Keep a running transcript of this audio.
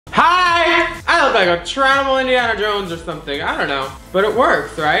Hi! I look like a tribal Indiana Jones or something. I don't know. But it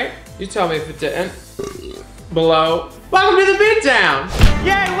works, right? You tell me if it didn't. Below. Welcome to the Beatdown!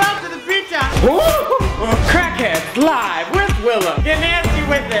 Yay, welcome to the Beatdown! Woo! Crackheads live with Willam. Get nasty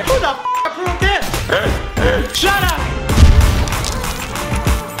with it. Who the f approved this? Shut up!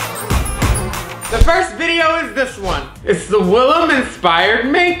 The first video is this one. It's the Willam inspired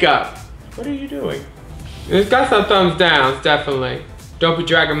makeup. What are you doing? It's got some thumbs downs, definitely. Don't be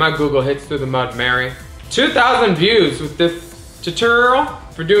dragging my Google hits through the mud, Mary. 2,000 views with this tutorial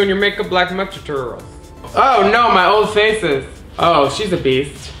for doing your makeup like my tutorials. Oh no, my old faces. Oh, she's a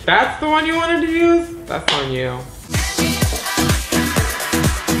beast. That's the one you wanted to use? That's on you.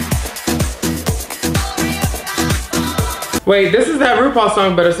 Wait, this is that RuPaul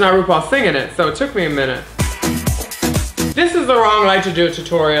song, but it's not RuPaul singing it, so it took me a minute. This is the wrong light to do a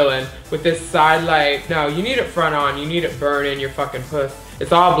tutorial in, with this side light. No, you need it front on, you need it burning your fucking puss.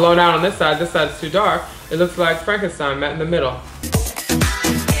 It's all blown out on this side's too dark. It looks like Frankenstein met in the middle.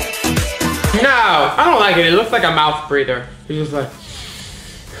 No, I don't like it. It looks like a mouth breather. He's just like,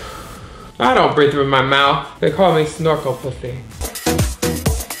 I don't breathe through my mouth. They call me snorkel pussy.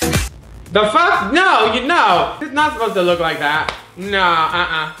 The fuck? No, you know. It's not supposed to look like that.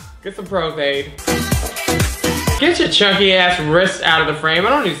 No, Get some Pros-Aid. Get your chunky ass wrist out of the frame. I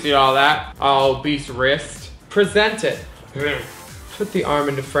don't need to see all that. All obese wrist. Present it. Put the arm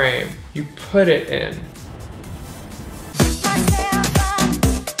into frame. You put it in.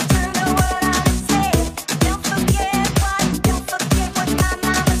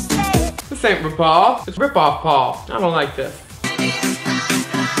 This ain't RuPaul. It's rip-off Paul. I don't like this.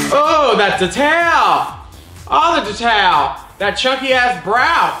 Oh, that detail! Oh, the detail! That chunky ass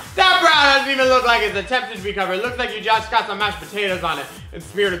brow! That brow doesn't even look like it's attempted to be covered. It looks like you just got some mashed potatoes on it and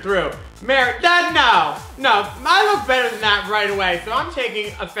smeared it through. Mary, no. I look better than that right away, so I'm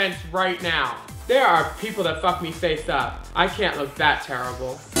taking offense right now. There are people that fuck me face up. I can't look that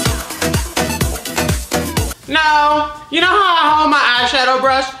terrible. No, you know how I hold my eyeshadow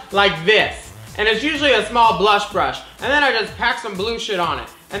brush? Like this. And it's usually a small blush brush. And then I just pack some blue shit on it.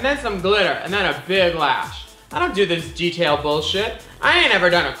 And then some glitter. And then a big lash. I don't do this detail bullshit. I ain't ever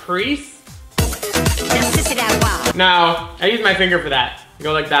done a crease. No, I use my finger for that.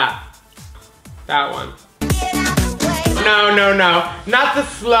 Go like that. That one. No. Not the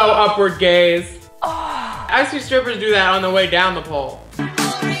slow upward gaze. I see strippers do that on the way down the pole.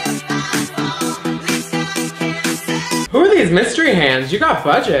 Who are these mystery hands? You got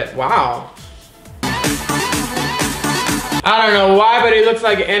budget. Wow. I don't know why, but he looks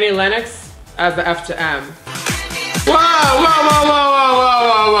like Annie Lennox as the F to M. Whoa.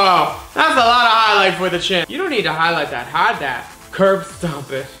 That's a lot of highlight for the chin. You don't need to highlight that. Hide that. Curb stomp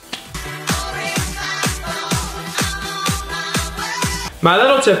it. My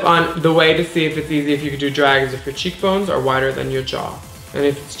little tip on the way to see if it's easy if you could do drag is if your cheekbones are wider than your jaw. And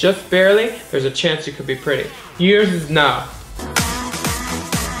if it's just barely, there's a chance you could be pretty. Yours is no.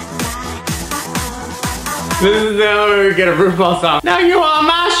 This is the only way we get a RuPaul song. Now you on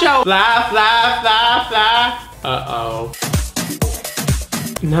my show. Fly, fly, fly, fly. Uh-oh.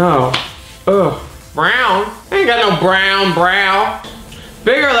 No. Ugh. Brown? I ain't got no brown brow.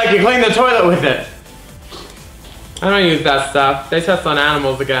 Bigger like you clean the toilet with it. I don't use that stuff. They test on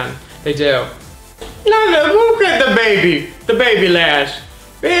animals again. They do. No, look at the baby. The baby lash.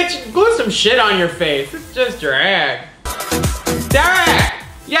 Bitch, glue some shit on your face. It's just drag. Derek!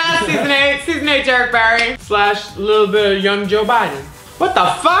 Yeah, season 8 Derek Barry. / little bit of young Joe Biden. What the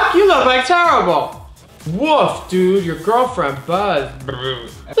fuck? You look like terrible. Woof, dude, your girlfriend buzzed.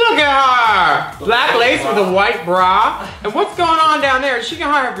 Look at her! Black lace with a white bra. And what's going on down there? She can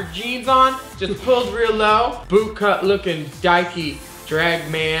have her jeans on, just pulled real low. Boot cut looking dykey drag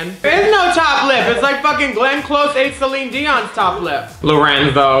man. There's no top lip. It's like fucking Glenn Close ate Celine Dion's top lip.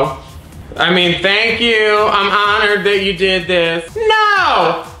 Lorenzo. I mean, thank you. I'm honored that you did this.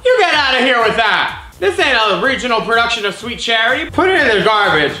 No! You get out of here with that. This ain't a regional production of Sweet Charity. Put it in the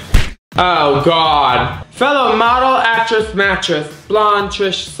garbage. Oh God. Fellow model, actress, mattress, blonde,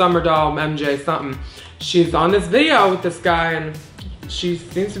 Trish, Summerdoll, MJ, something. She's on this video with this guy and she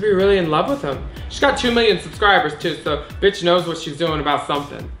seems to be really in love with him. She's got 2 million subscribers too, so bitch knows what she's doing about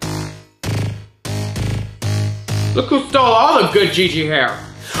something. Look who stole all the good Gigi hair.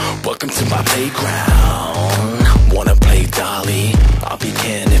 Welcome to my playground. Wanna play Dolly? I'll be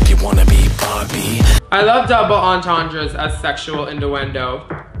Ken if you wanna be Barbie. I love double entendres as sexual innuendo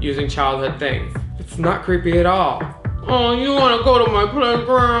using childhood things. It's not creepy at all. Oh, you wanna go to my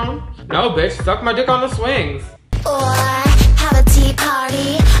playground? No, bitch, suck my dick on the swings. Or have a tea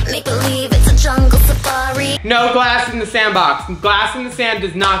party, Make believe it's a jungle safari. No glass in the sandbox. Glass in the sand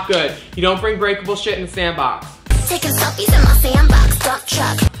is not good. You don't bring breakable shit in the sandbox. Taking selfies in my sandbox, dump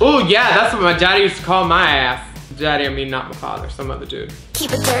truck. Ooh, yeah, that's what my daddy used to call my ass. Daddy, I mean not my father, some other dude.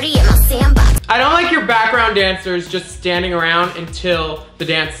 Keep it dirty in my sandbox. I don't like your background dancers just standing around until the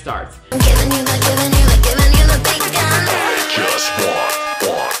dance starts. I'm giving you the big gun. Just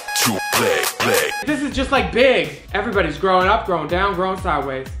want to play. This is just like Big. Everybody's growing up, growing down, growing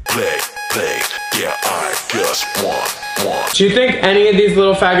sideways. Play. Yeah, I just want. Do you think any of these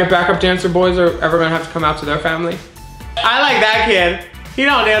little faggot backup dancer boys are ever gonna have to come out to their family? I like that kid. He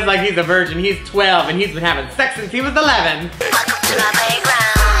don't dance like he's a virgin. He's 12 and he's been having sex since he was 11. Welcome to my playground.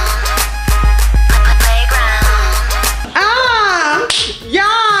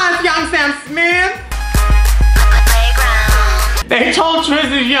 Yes, young Sam Smith. They told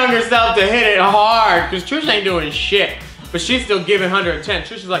Trish's younger self to hit it hard because Trish ain't doing shit. But she's still giving 110.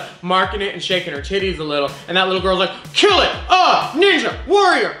 Trish is like marking it and shaking her titties a little. And that little girl's like, kill it! Ninja,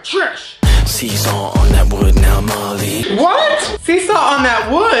 warrior, Trish! Seesaw on that wood now, Molly. What? Seesaw on that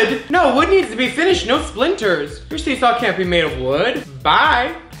wood? No, wood needs to be finished, no splinters. Your seesaw can't be made of wood.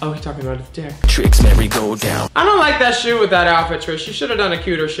 Bye. Oh, he's talking about his dick. Tricks merry go down. I don't like that shoe with that outfit, Trish. You should have done a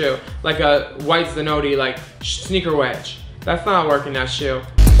cuter shoe. Like a white Zanotti, like sneaker wedge. That's not working, that shoe.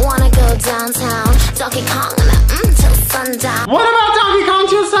 Wanna go downtown, Donkey Kong till sundown. What about Donkey Kong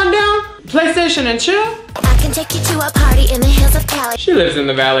till sundown? PlayStation and chill? I can take you to a party in the hills of Cali. She lives in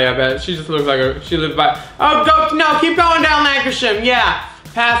the valley, I bet. She just looks like she lives by. Oh, no, keep going down Lancashire. Yeah,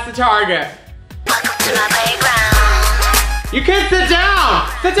 past the Target. Welcome to my playground. You can't sit down.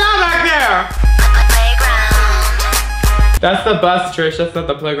 Sit down back there. Playground. That's the bus, Trish. That's not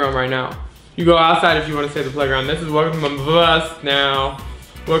the playground right now. You go outside if you want to say the playground. This is welcome to my bus now.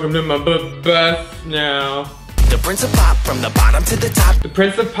 Welcome to my bus now. The Prince of Pop from the bottom to the top. The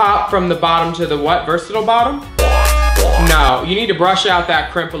Prince of Pop from the bottom to the what? Versatile bottom? No, you need to brush out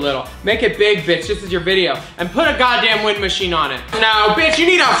that crimp a little. Make it big, bitch. This is your video. And put a goddamn wind machine on it. No, bitch, you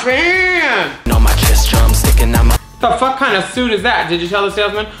need a fan! No, my chest drum sticking out my... The fuck kind of suit is that? Did you tell the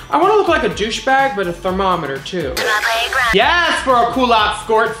salesman? I want to look like a douchebag, but a thermometer too. Yes, for a Quaaludes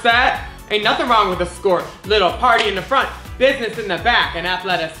skort set. Ain't nothing wrong with a skort. Little party in the front, business in the back, and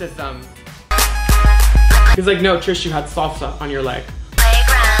athleticism. He's like, no, Trish, you had salsa on your leg.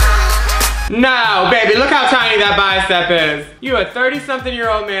 No, baby, look how tiny that bicep is. You a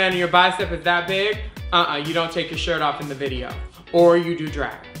 30-something-year-old man and your bicep is that big? You don't take your shirt off in the video. Or you do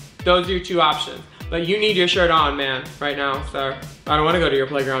drag. Those are your two options. But you need your shirt on, man, right now, sir. I don't want to go to your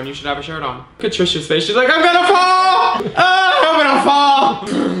playground. You should have a shirt on. Look at Trish's face. She's like, I'm gonna fall! I'm gonna fall!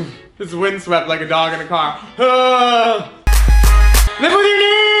 It's windswept like a dog in a car. Live with your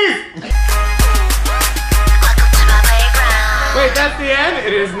knees! Wait, that's the end?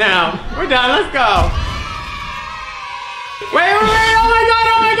 It is now. We're done, let's go. Wait, oh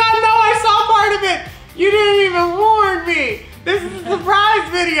my god, no, I saw part of it. You didn't even warn me. This is a surprise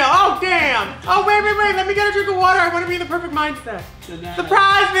video, oh damn. Oh, wait, let me get a drink of water. I want to be in the perfect mindset.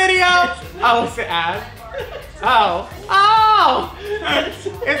 Surprise video. Oh, it's an ad. Oh,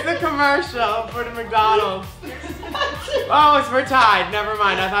 it's a commercial for the McDonald's. Oh, it's for Tide, never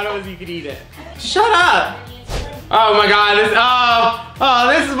mind. I thought it was you could eat it. Shut up. Oh my god, this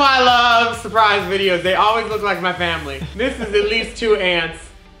is why I love surprise videos. They always look like my family. This is at least two aunts.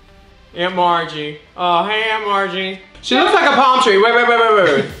 Aunt Margie. Oh, hey Aunt Margie. She looks like a palm tree.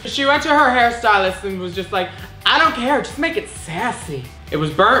 Wait. She went to her hairstylist and was just like, I don't care, just make it sassy. It was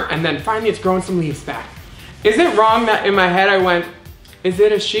burnt and then finally it's growing some leaves back. Is it wrong that in my head I went, is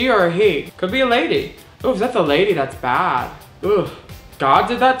it a she or a he? Could be a lady. Ooh, if that's a lady, that's bad. Ooh, God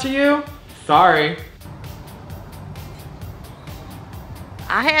did that to you? Sorry.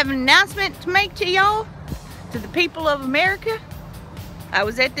 I have an announcement to make to y'all, to the people of America. I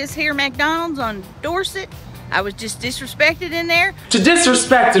was at this here McDonald's on Dorset. I was just disrespected in there. To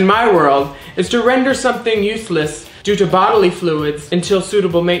disrespect in my world is to render something useless due to bodily fluids until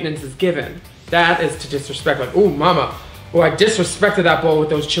suitable maintenance is given. That is to disrespect, like, ooh, mama. Oh, I disrespected that bowl with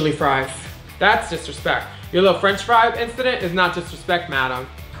those chili fries. That's disrespect. Your little French fry incident is not disrespect, madam.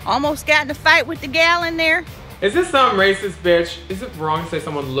 Almost got in a fight with the gal in there. Is this some racist bitch? Is it wrong to say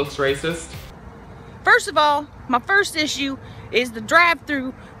someone looks racist? First of all, my first issue is the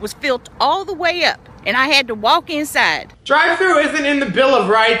drive-thru was filled all the way up and I had to walk inside. Drive-thru isn't in the Bill of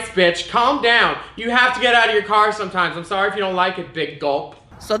Rights, bitch. Calm down. You have to get out of your car sometimes. I'm sorry if you don't like it, big gulp.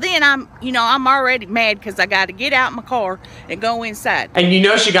 So then I'm already mad because I got to get out my car and go inside. And you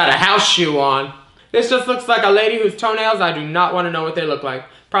know she got a house shoe on. This just looks like a lady whose toenails I do not want to know what they look like.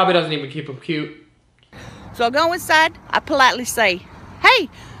 Probably doesn't even keep them cute. So I go inside, I politely say, hey,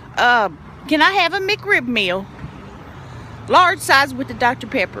 can I have a McRib meal? Large size with the Dr.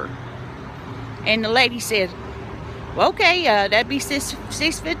 Pepper. And the lady said, well, okay, that'd be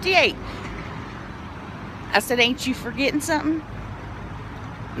 $6.58. I said, ain't you forgetting something,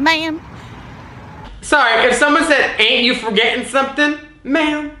 ma'am? Sorry, if someone said, ain't you forgetting something,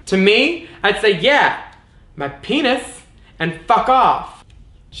 ma'am? To me, I'd say, yeah, my penis, and fuck off.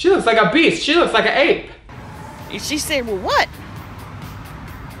 She looks like a beast. She looks like an ape. And she said, well, what?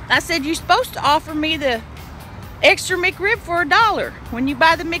 I said, you're supposed to offer me the extra McRib for $1 when you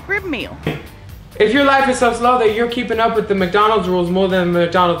buy the McRib meal. If your life is so slow that you're keeping up with the McDonald's rules more than the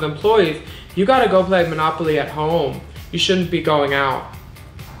McDonald's employees, you gotta go play Monopoly at home. You shouldn't be going out.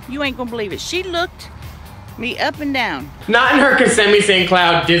 You ain't gonna believe it. She looked me up and down. Not in her Kissimmee St.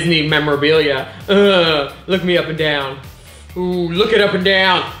 Cloud Disney memorabilia. Look me up and down. Ooh, look it up and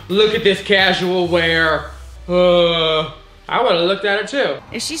down. Look at this casual wear. I would've looked at it too.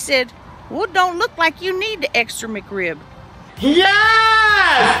 And she said, well, it don't look like you need the extra McRib.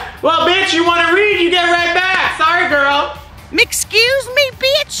 Yes! Well, bitch, you wanna read, you get right back. Sorry, girl. McScuse me,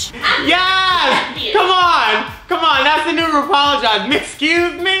 bitch? Yes! Come on! Come on, that's the new apologize.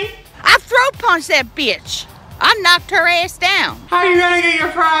 McScuse me? I throat punched that bitch. I knocked her ass down. How are you gonna get your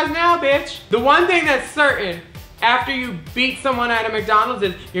fries now, bitch? The one thing that's certain, after you beat someone at a McDonald's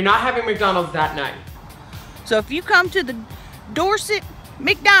is you're not having McDonald's that night. So if you come to the Dorset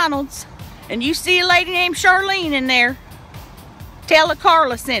McDonald's and you see a lady named Charlene in there, tell her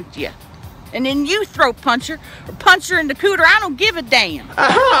Carla sent you. And then you throat punch her or punch her in the cooter. I don't give a damn.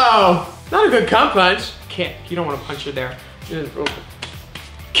 Oh, not a good cum punch. Kick. You don't want to punch her there.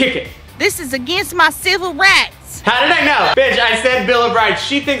 Kick it. This is against my civil rights. How did I know? Bitch, I said Bill of Rights.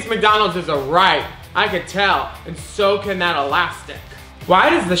 She thinks McDonald's is a right. I could tell. And so can that elastic. Why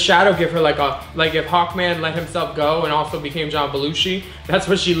does the shadow give her like if Hawkman let himself go and also became John Belushi? That's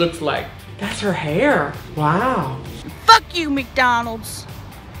what she looks like. That's her hair. Wow. Fuck you, McDonald's.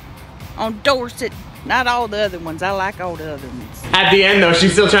 On Dorset. Not all the other ones. I like all the other ones. At the end though,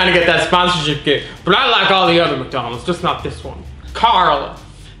 she's still trying to get that sponsorship gig. But I like all the other McDonald's, just not this one. Carla.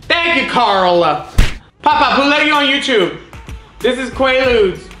 Thank you, Carla. Pop, who let you on YouTube? This is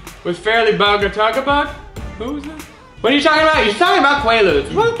Quaaludes with Fairly Bug or Tugabug. Who's this? What are you talking about? You're talking about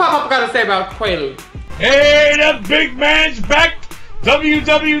Quaaludes. What does Pop gotta say about Quaaludes? Hey, the big man's back.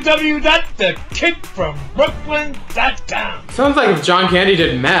 www.thekidfrombrooklyn.com. Sounds like if John Candy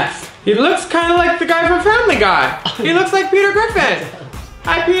did meth. He looks kind of like the guy from Family Guy. He looks like Peter Griffin.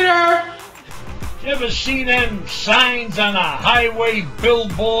 Hi, Peter. You ever see them signs on the highway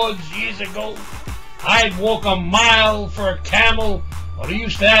billboards years ago? I'd walk a mile for a camel. Or they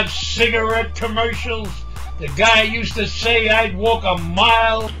used to have cigarette commercials. The guy used to say I'd walk a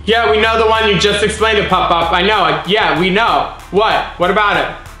mile. Yeah, we know the one you just explained it, Pop. I know. Yeah, we know. What? What about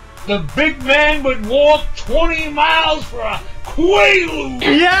it? The big man would walk 20 miles for a Quaalude.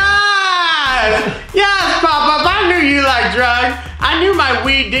 Yes! Yes, Pop. I knew you liked drugs. I knew my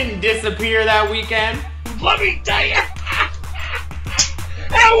weed didn't disappear that weekend. Let me tell you,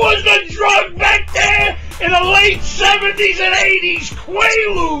 that was the drug back there in the late 70s and 80s,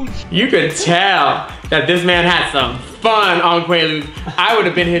 Quaaludes. You could tell that this man had some fun on Quaaludes. I would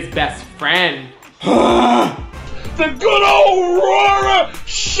have been his best friend. The good old Aurora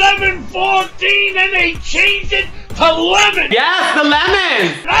 714, and they changed it to lemon. Yes, the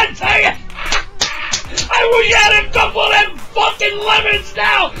lemons. I tell you, I wish I had a couple of them fucking lemons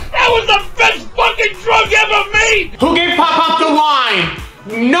now. That was the best fucking drug ever made. Who gave Pop the wine?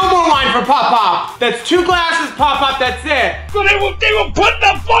 No more wine for Pop. That's 2 glasses, Pop. That's it. So they were putting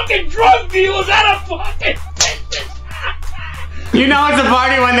the fucking drug dealers out of fucking business. You know it's a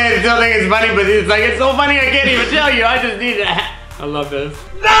party when they still think it's funny, but it's like, it's so funny I can't even tell you. I just need to. I love this.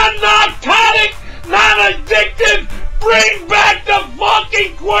 Non-narcotic, non-addictive, bring back the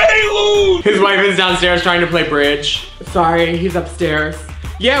fucking Quaaludes. His wife is downstairs trying to play bridge. Sorry, he's upstairs.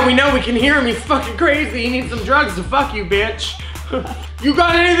 Yeah, we know, we can hear him. He's fucking crazy. He needs some drugs to fuck you, bitch. You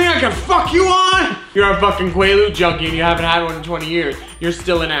got anything I can fuck you on? You're a fucking Quaalude junkie and you haven't had one in 20 years. You're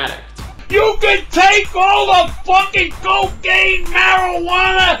still an addict. You can take all the fucking cocaine,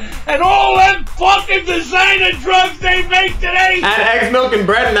 marijuana, and all them fucking designer drugs they make today. Add eggs, milk, and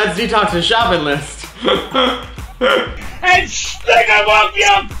bread, and that's Detox's shopping list. And stick them up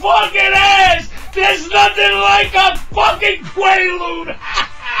your fucking ass. There's nothing like a fucking Quaalude.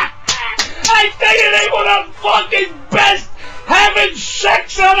 I tell you, they were the fucking best having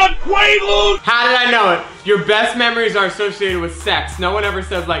sex on a Quaalude? How did I know it? Your best memories are associated with sex. No one ever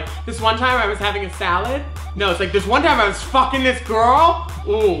says like, this one time I was having a salad. No, it's like this one time I was fucking this girl.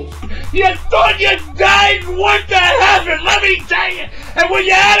 Ooh. You thought you died and what the happened, let me tell you. And when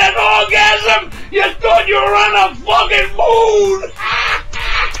you had an orgasm, you thought you were on a fucking moon.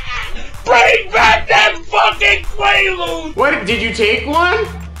 Bring back that fucking Quaalude. What, did you take one?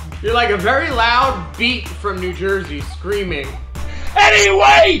 You're like a very loud beat from New Jersey screaming.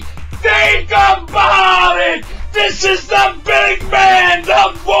 Anyway, think about it. This is the big man,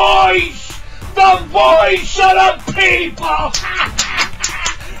 the voice of the people.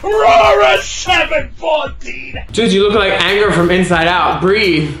 Roar 714. Dude, you look like anger from inside out.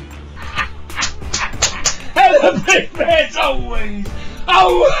 Breathe. And the big man's always.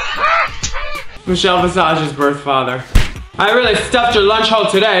 Michelle Visage's birth father. I really stuffed your lunch hole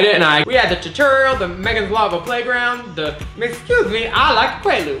today, didn't I? We had the tutorial, the Megan's Lava Playground, the McScuse me, I like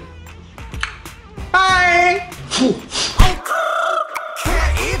Quaalude. Bye!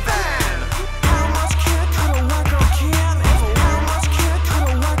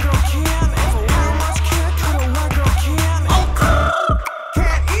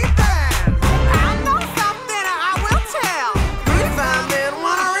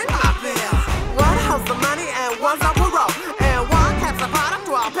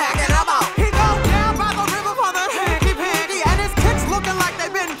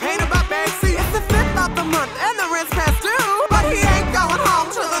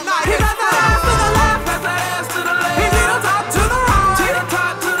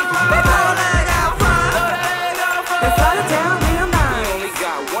 Slow it down.